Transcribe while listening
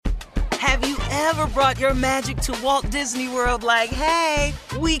Have you ever brought your magic to Walt Disney World like, hey,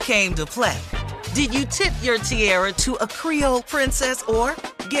 we came to play? Did you tip your tiara to a Creole princess or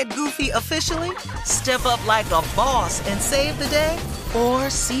get goofy officially? Step up like a boss and save the day? Or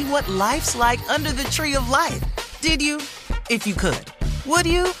see what life's like under the tree of life? Did you? If you could. Would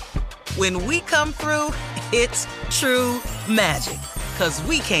you? When we come through, it's true magic. 'Cause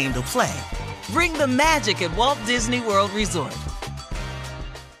we came to play. Bring the magic at Walt Disney World Resort.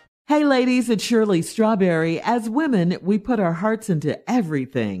 Hey ladies, it's Shirley Strawberry. As women, we put our hearts into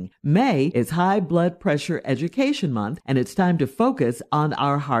everything. May is High Blood Pressure Education Month, and it's time to focus on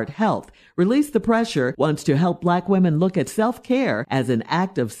our heart health. Release the Pressure wants to help Black women look at self-care as an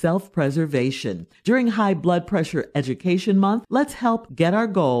act of self-preservation. During High Blood Pressure Education Month, let's help get our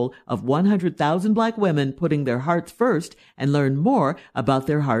goal of 100,000 Black women putting their hearts first and learn more about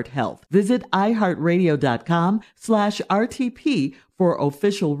their heart health. Visit iHeartRadio.com/RTP for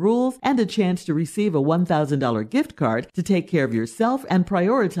official rules and a chance to receive a $1,000 gift card to take care of yourself and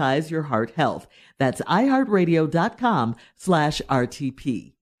prioritize your heart health. That's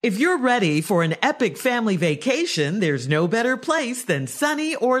iHeartRadio.com/RTP. If you're ready for an epic family vacation, there's no better place than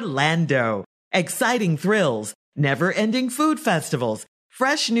sunny Orlando. Exciting thrills, never-ending food festivals,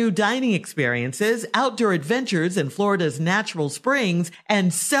 fresh new dining experiences, outdoor adventures in Florida's natural springs,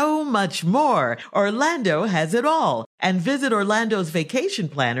 and so much more. Orlando has it all. And Visit Orlando's vacation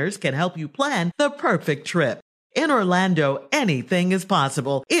planners can help you plan the perfect trip. In Orlando, anything is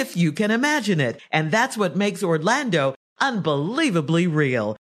possible if you can imagine it. And that's what makes Orlando unbelievably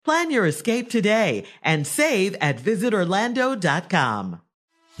real. Plan your escape today and save at visitorlando.com.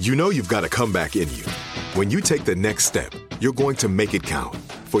 You know you've got a comeback in you. When you take the next step, you're going to make it count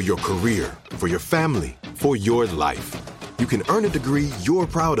for your career, for your family, for your life. You can earn a degree you're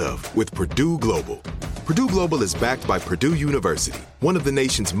proud of with Purdue Global. Purdue Global is backed by Purdue University, one of the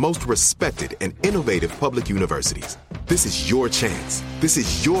nation's most respected and innovative public universities. This is your chance. This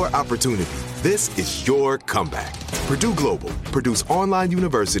is your opportunity. This is your comeback. Purdue Global, Purdue's online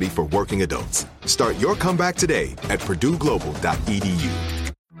university for working adults. Start your comeback today at purdueglobal.edu.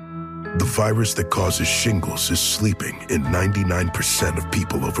 The virus that causes shingles is sleeping in 99% of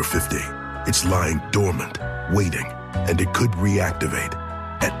people over 50. It's lying dormant, waiting, and it could reactivate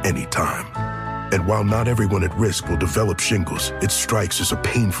at any time. And while not everyone at risk will develop shingles, it strikes as a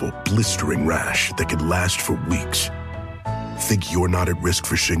painful, blistering rash that can last for weeks. Think you're not at risk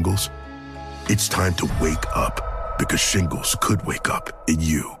for shingles? It's time to wake up, because shingles could wake up in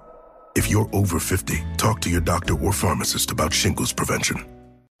you. If you're over 50, talk to your doctor or pharmacist about shingles prevention.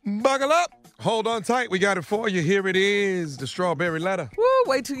 Buckle up. Hold on tight. We got it for you. Here it is, the Strawberry Letter. Woo,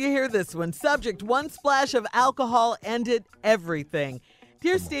 wait till you hear this one. Subject: one splash of alcohol ended everything.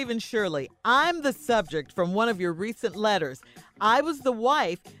 Dear Stephen Shirley, I'm the subject from one of your recent letters. I was the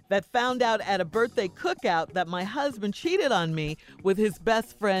wife that found out at a birthday cookout that my husband cheated on me with his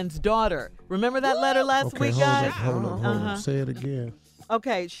best friend's daughter. Remember that letter last week, guys? Hold on. Say it again.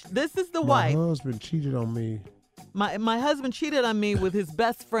 Okay, this is the wife. My husband cheated on me. My husband cheated on me with his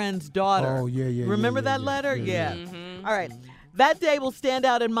best friend's daughter. Oh, yeah. Remember that letter? Yeah. Mm-hmm. All right. That day will stand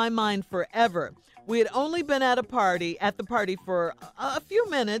out in my mind forever. We had only been at the party for a few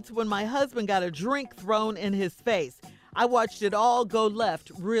minutes when my husband got a drink thrown in his face. I watched it all go left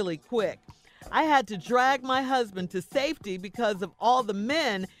really quick. I had to drag my husband to safety because of all the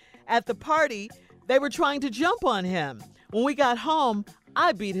men at the party. They were trying to jump on him. When we got home,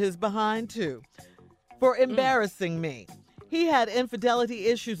 I beat his behind too for embarrassing me. He had infidelity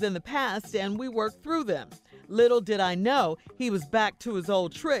issues in the past, and we worked through them. Little did I know he was back to his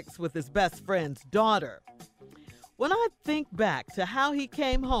old tricks with his best friend's daughter. When I think back to how he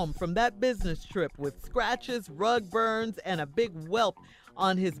came home from that business trip with scratches, rug burns, and a big whelp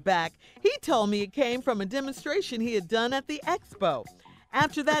on his back, he told me it came from a demonstration he had done at the expo.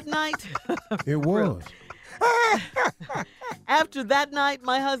 After that night... It was. After that night,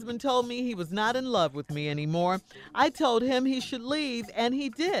 my husband told me he was not in love with me anymore. I told him he should leave, and he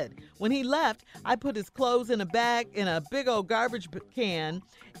did. When he left, I put his clothes in a bag in a big old garbage can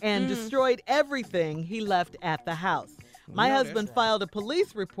and destroyed everything he left at the house. My husband filed a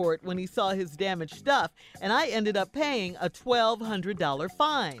police report when he saw his damaged stuff, and I ended up paying a $1,200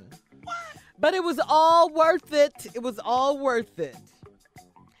 fine. But it was all worth it. It was all worth it.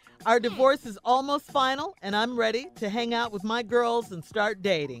 Our divorce is almost final, and I'm ready to hang out with my girls and start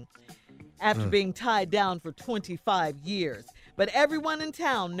dating after being tied down for 25 years. But everyone in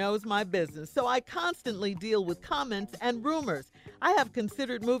town knows my business, so I constantly deal with comments and rumors. I have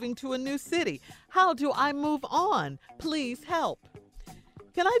considered moving to a new city. How do I move on? Please help.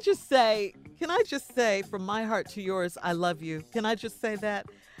 Can I just say from my heart to yours, I love you? Can I just say that?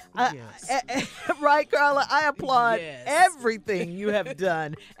 Right, Carla? I applaud everything you have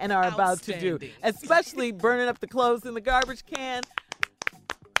done and are about to do, especially burning up the clothes in the garbage can.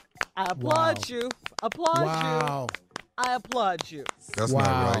 I applaud you. Applaud you. I applaud you. That's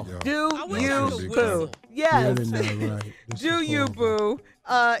not right, y'all. Do you, boo? Yes. Really not right. Do you, boo?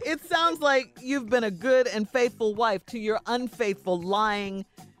 It sounds like you've been a good and faithful wife to your unfaithful, lying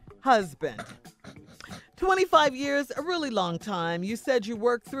husband. 25 years, a really long time. You said you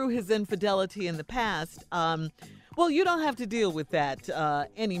worked through his infidelity in the past. Well, you don't have to deal with that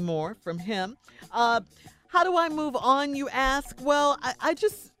anymore from him. How do I move on, you ask? Well, I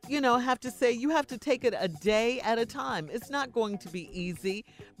just, have to say you have to take it a day at a time. It's not going to be easy,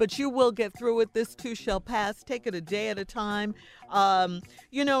 but you will get through it. This too shall pass. Take it a day at a time. And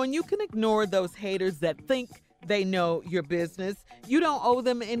you can ignore those haters that think they know your business. You don't owe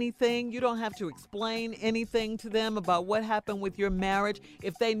them anything. You don't have to explain anything to them about what happened with your marriage.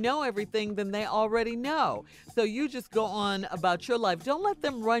 If they know everything, then they already know. So you just go on about your life. Don't let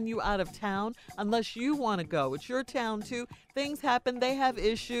them run you out of town unless you want to go. It's your town too. Things happen. They have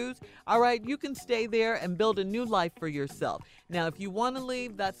issues. All right, you can stay there and build a new life for yourself. Now, if you want to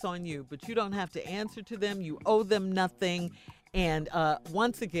leave, that's on you, but you don't have to answer to them. You owe them nothing. And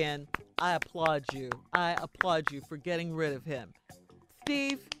once again, I applaud you. I applaud you for getting rid of him.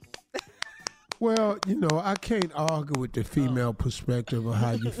 Steve? Well, I can't argue with the female perspective of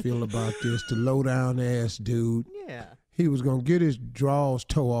how you feel about this. The low-down ass dude. Yeah. He was going to get his drawers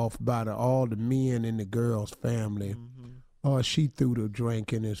tore off by all the men in the girl's family. Or she threw the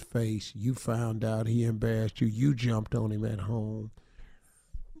drink in his face. You found out he embarrassed you. You jumped on him at home.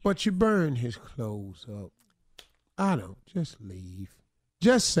 But you burned his clothes up. I don't. Just leave.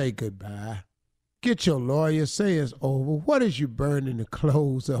 Just say goodbye. Get your lawyer. Say it's over. What is you burning the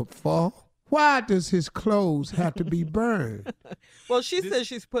clothes up for? Why does his clothes have to be burned? Well, she says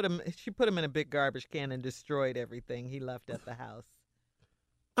she put him in a big garbage can and destroyed everything he left at the house.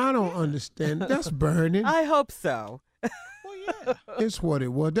 I don't understand. That's burning. I hope so. Well, yeah. It's what it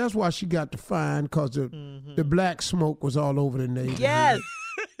was. That's why she got the fine, because the black smoke was all over the neighborhood. Yes.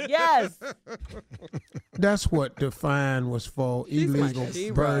 Yes. That's what the fine was for. She's illegal my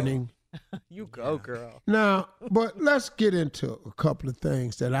hero. burning. You go, girl. Now, but let's get into a couple of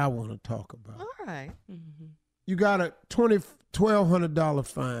things that I want to talk about. All right. You got a $1,200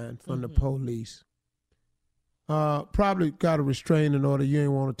 fine from the police. Probably got a restraining order. You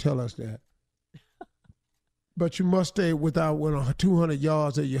ain't want to tell us that. But you must stay within 200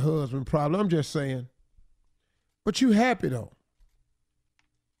 yards of your husband, probably. I'm just saying. But you happy, though.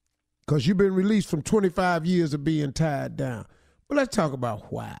 Because you've been released from 25 years of being tied down. But let's talk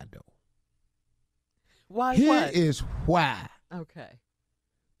about why, though. Why? Here what? is why. Okay.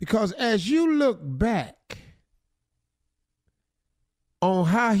 Because as you look back on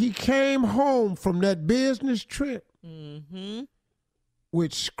how he came home from that business trip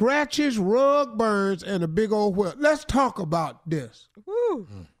with scratches, rug burns, and a big old welt. Let's talk about this. Woo.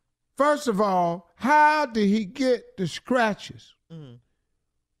 First of all, how did he get the scratches?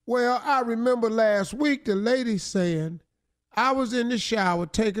 Well, I remember last week the lady saying, I was in the shower,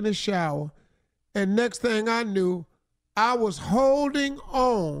 taking a shower, and next thing I knew, I was holding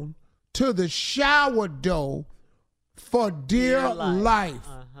on to the shower door for dear life.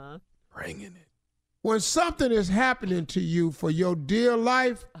 Bringing it. When something is happening to you for your dear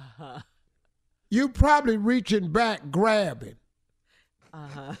life, you probably reaching back, grabbing.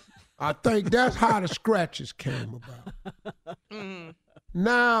 I think that's how the scratches came about.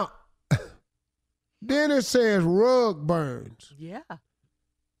 Now, then it says rug burns. Yeah.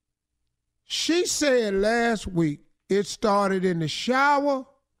 She said last week it started in the shower,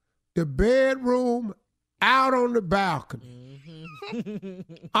 the bedroom, out on the balcony.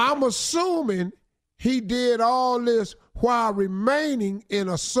 I'm assuming he did all this while remaining in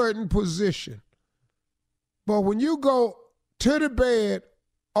a certain position. But when you go to the bed,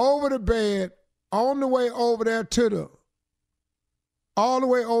 over the bed, on the way over there to the all the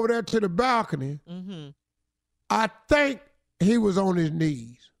way over there to the balcony, I think he was on his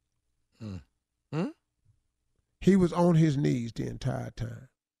knees. He was on his knees the entire time,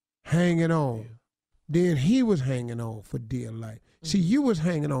 hanging on. Then he was hanging on for dear life. See, you was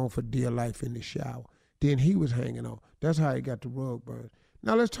hanging on for dear life in the shower. Then he was hanging on. That's how he got the rug burns.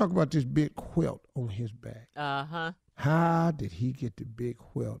 Now let's talk about this big quilt on his back. How did he get the big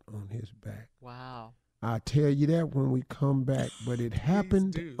quilt on his back? Wow. I'll tell you that when we come back, but it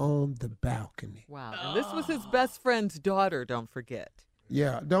happened on the balcony. Wow. And this was his best friend's daughter, don't forget.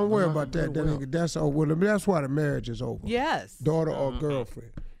 Yeah, don't worry about that. That's over. That's why the marriage is over. Yes. Daughter or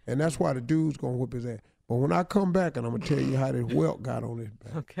girlfriend. And that's why the dude's going to whip his ass. But when I come back, and I'm going to tell you how this welt got on his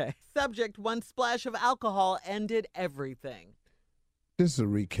back. Okay. Subject, one splash of alcohol ended everything. This is a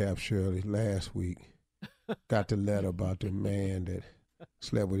recap, Shirley. Last week, got the letter about the man that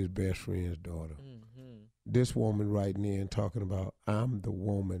slept with his best friend's daughter. Mm-hmm. This woman writing in talking about, I'm the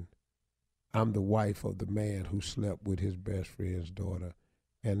wife of the man who slept with his best friend's daughter,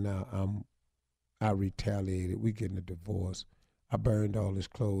 and now I retaliated. We getting a divorce. I burned all his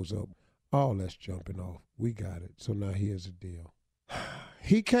clothes up. All that's jumping off. We got it. So now here's the deal.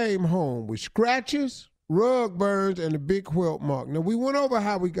 He came home with scratches, rug burns, and a big welt mark. Now, we went over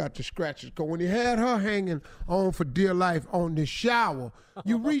how we got the scratches, because when he had her hanging on for dear life on the shower,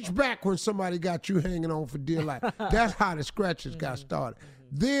 you reach back when somebody got you hanging on for dear life. That's how the scratches got started.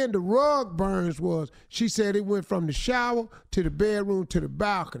 Then the rug burns was, she said it went from the shower to the bedroom to the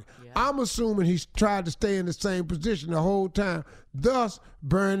balcony. Yeah. I'm assuming he's tried to stay in the same position the whole time, thus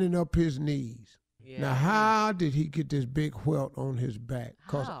burning up his knees. Yeah. Now, how did he get this big welt on his back?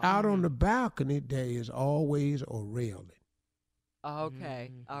 Because out on the balcony, there is always a railing.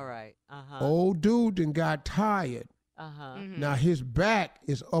 Okay. All right. Old dude then got tired. Now, his back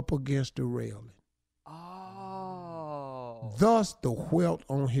is up against the railing. Thus, the welt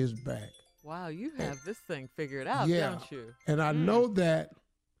on his back. Wow, you have this thing figured out, don't you? And I know that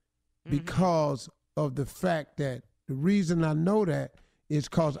because of the fact that the reason I know that is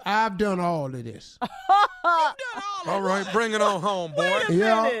because I've done all of this. All right, bring it on home, boy. Wait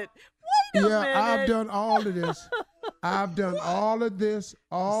a minute. I've done all of this. I've done all of this,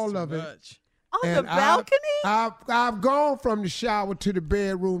 all of it. On the balcony? I've gone from the shower to the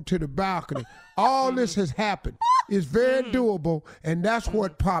bedroom to the balcony. All this has happened. It's very doable, and that's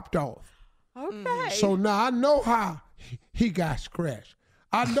what popped off. Okay. So now I know how he got scratched.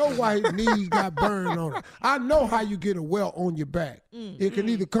 I know why his knees got burned on it. I know how you get a welt on your back. It can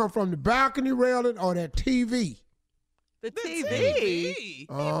either come from the balcony railing or that TV. The TV?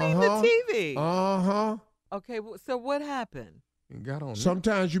 You mean the TV? Uh-huh. Okay, so what happened? Got on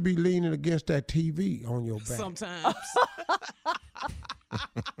Sometimes you be leaning against that TV on your back. Sometimes.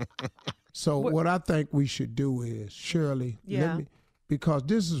 So what I think we should do is, Shirley, because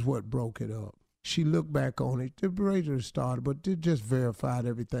this is what broke it up. She looked back on it. The razor started, but it just verified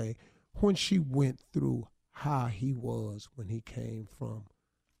everything. When she went through how he was when he came from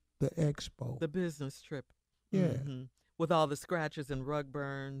the expo. The business trip. Yeah. Mm-hmm. With all the scratches and rug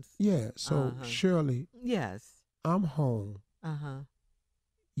burns. Yeah, so Shirley. Yes. I'm home.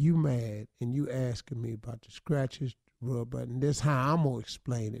 You mad, and you asking me about the scratches, rub button. This how I'm gonna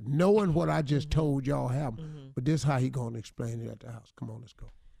explain it, knowing what I just told y'all happened. But this how he gonna explain it at the house. Come on, let's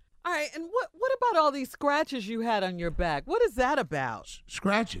go. All right, and what about all these scratches you had on your back? What is that about?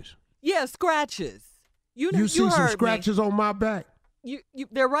 Scratches. Yeah, scratches. You see some heard scratches on my back?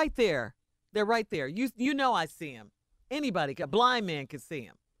 They're right there. They're right there. You know I see them. Anybody, a blind man can see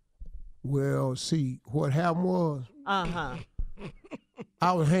them. Well, see, what happened was, I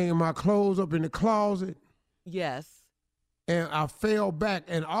was hanging my clothes up in the closet. Yes. And I fell back,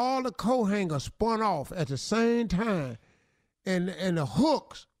 and all the coat hangers spun off at the same time. And the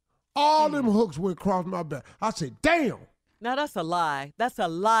hooks, all them hooks went across my back. I said, damn. Now, that's a lie. That's a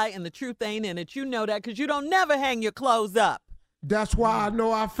lie, and the truth ain't in it. You know that because you don't never hang your clothes up. That's why I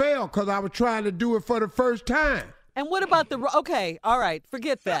know I fell, because I was trying to do it for the first time. And what about okay, all right,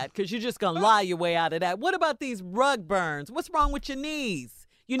 forget that, because you're just going to lie your way out of that. What about these rug burns? What's wrong with your knees?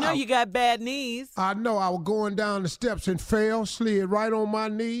 You know you got bad knees. I know. I was going down the steps and fell, slid right on my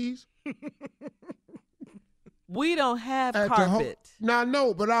knees. We don't have carpet. Now,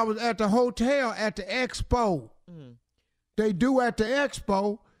 no, but I was at the hotel at the expo. They do at the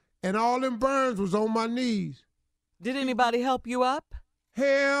expo, and all them burns was on my knees. Did anybody help you up?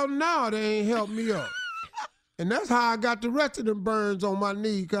 Hell no, they ain't helped me up. And that's how I got the rest of them burns on my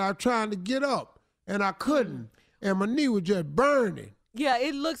knee, because I was trying to get up, and I couldn't. And my knee was just burning. Yeah,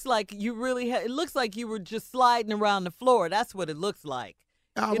 it looks like you really it looks like you were just sliding around the floor. That's what it looks like.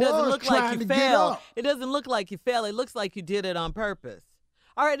 It doesn't look like you fell. It doesn't look like you fell. It looks like you did it on purpose.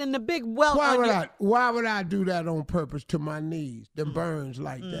 All right, and the big welt Why would I do that on purpose to my knees? The burns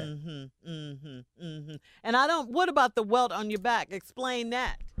like that. And what about the welt on your back? Explain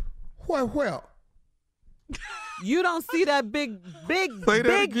that. What welt? You don't see that big. Say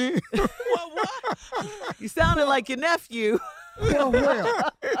that again. What? You sounded like your nephew. Well.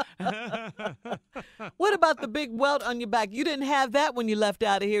 What about the big welt on your back? You didn't have that when you left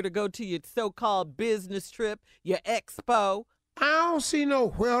out of here to go to your so-called business trip, your expo. I don't see no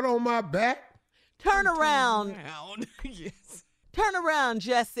welt on my back. Turn around. Yes. Turn around,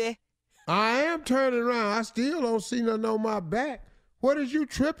 Jesse. I am turning around. I still don't see nothing on my back. What is you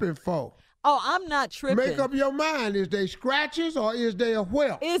tripping for? Oh, I'm not tripping. Make up your mind. Is they scratches or is they a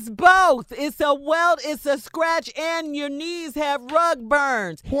welt? It's both. It's a welt, it's a scratch, and your knees have rug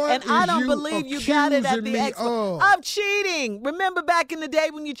burns. What and I is don't you believe you got it at the accusing me of cheating. Remember back in the day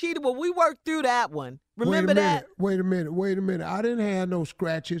when you cheated? Well, we worked through that one. Remember that? Wait a minute. I didn't have no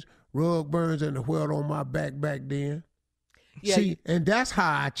scratches, rug burns, and a welt on my back then. Yeah. See, and that's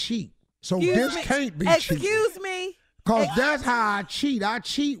how I cheat. So Excuse this me. can't be cheating. Excuse me. Because that's how I cheat. I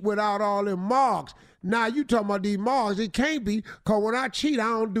cheat without all them marks. Now, you talking about these marks. It can't be, because when I cheat, I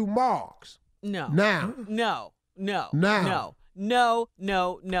don't do marks. No. Now. No. Now. No.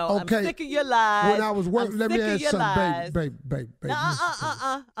 Okay. I'm sick of your lies. When I was working, let me ask you something, baby. Baby,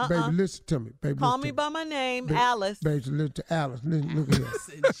 listen to me. Baby, Call me by my name, Alice. Baby, listen to Alice. Look at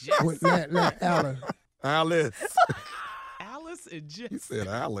here. Let Alice. Alice. Alice and Jess. You said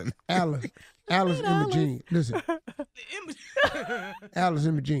Alan. Alice Imogene. Listen. Alice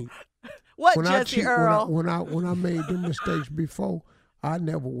Imogene. What, Jesse Earl? When I made them mistakes before, I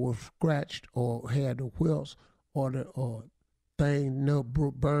never was scratched or had the welts or the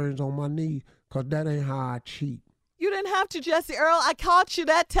burns on my knee, because that ain't how I cheat. You didn't have to, Jesse Earl. I caught you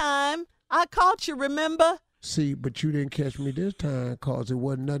that time. I caught you, remember? See, but you didn't catch me this time, because it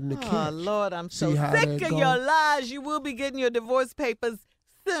wasn't nothing to catch. Oh, Lord, I'm so how sick that of go? your lies. You will be getting your divorce papers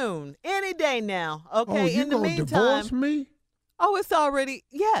soon. Any day now, okay? Oh, you In the gonna meantime, divorce me? Oh, it's already,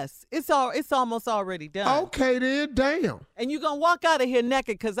 yes. It's almost already done. Okay, then, damn. And you're going to walk out of here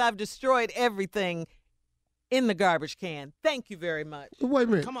naked because I've destroyed everything in the garbage can. Thank you very much. Wait a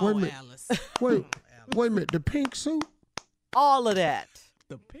minute. Come wait a on, minute. Alice. Wait a minute. The pink suit? All of that.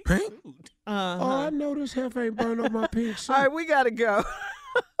 The pink food. Oh, I know this heifer ain't burned up my pink suit. All right, we got to go.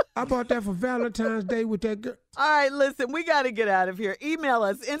 I bought that for Valentine's Day with that girl. All right, listen, we got to get out of here. Email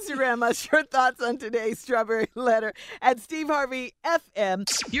us, Instagram us your thoughts on today's Strawberry Letter at Steve Harvey FM.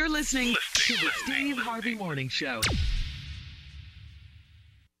 You're listening to the Steve Harvey Morning Show.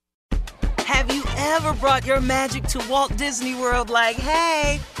 Have you ever brought your magic to Walt Disney World like,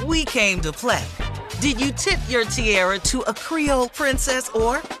 hey, we came to play? Did you tip your tiara to a Creole princess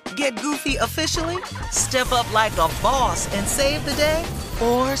or get goofy officially? Step up like a boss and save the day?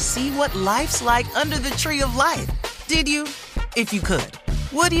 Or see what life's like under the tree of life? Did you? If you could.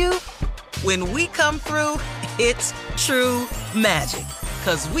 Would you? When we come through, it's true magic.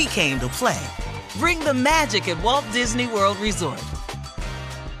 'Cause we came to play. Bring the magic at Walt Disney World Resort.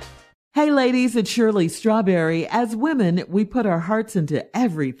 Hey ladies, it's Shirley Strawberry. As women, we put our hearts into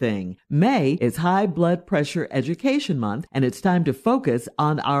everything. May is High Blood Pressure Education Month, and it's time to focus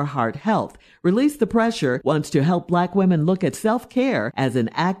on our heart health. Release the Pressure wants to help Black women look at self-care as an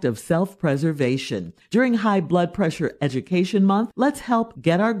act of self-preservation. During High Blood Pressure Education Month, let's help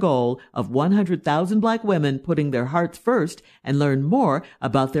get our goal of 100,000 Black women putting their hearts first and learn more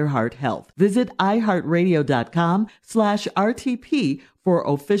about their heart health. Visit iHeartRadio.com/RTP for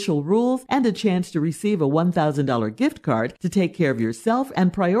official rules and a chance to receive a $1,000 gift card to take care of yourself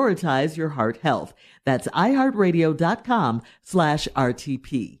and prioritize your heart health. That's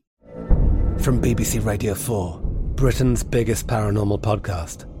iHeartRadio.com/RTP. From BBC Radio 4, Britain's biggest paranormal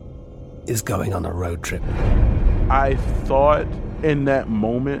podcast is going on a road trip. I thought in that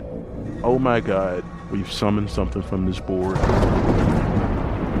moment, oh my God, we've summoned something from this board.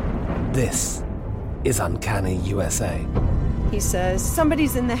 This is Uncanny USA. He says,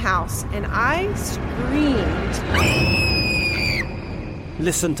 somebody's in the house, and I screamed.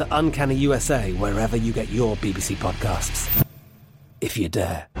 Listen to Uncanny USA wherever you get your BBC podcasts, if you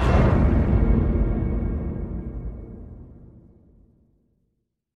dare.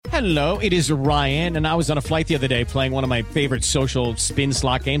 Hello, it is Ryan, and I was on a flight the other day playing one of my favorite social spin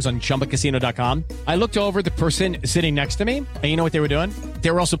slot games on ChumbaCasino.com. I looked over the person sitting next to me, and you know what they were doing?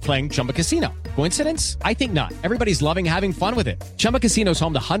 They were also playing Chumba Casino. Coincidence? I think not. Everybody's loving having fun with it. Chumba Casino is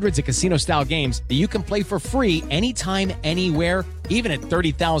home to hundreds of casino-style games that you can play for free anytime, anywhere, even at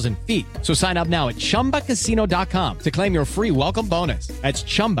 30,000 feet. So sign up now at ChumbaCasino.com to claim your free welcome bonus. That's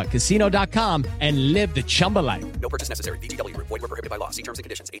ChumbaCasino.com and live the Chumba life. No purchase necessary. VGW. Void where prohibited by law. See terms and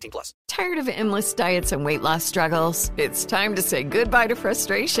conditions. 18+. Tired of endless diets and weight loss struggles? It's time to say goodbye to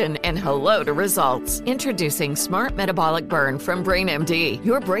frustration and hello to results. Introducing Smart Metabolic Burn from BrainMD,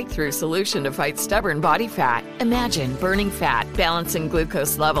 your breakthrough solution to fight stubborn body fat. Imagine burning fat, balancing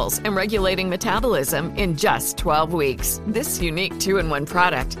glucose levels, and regulating metabolism in just 12 weeks. This unique 2-in-1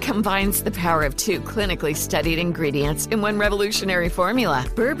 product combines the power of 2 clinically studied ingredients in one revolutionary formula.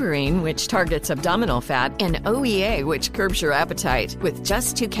 Berberine, which targets abdominal fat, and OEA, which curbs your appetite. With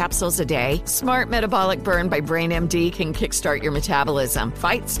just 2 capsules a day, Smart Metabolic Burn by BrainMD can kickstart your metabolism,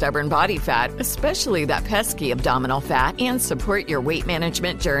 fight stubborn body fat, especially that pesky abdominal fat, and support your weight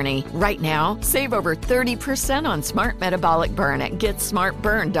management journey. Right now, save over 30% on Smart Metabolic Burn at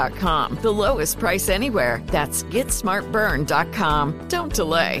GetSmartBurn.com. The lowest price anywhere. That's GetSmartBurn.com. Don't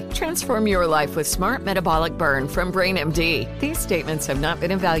delay. Transform your life with Smart Metabolic Burn from BrainMD. These statements have not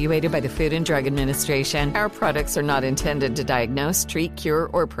been evaluated by the Food and Drug Administration. Our products are not intended to diagnose, treat, cure,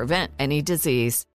 or prevent any disease.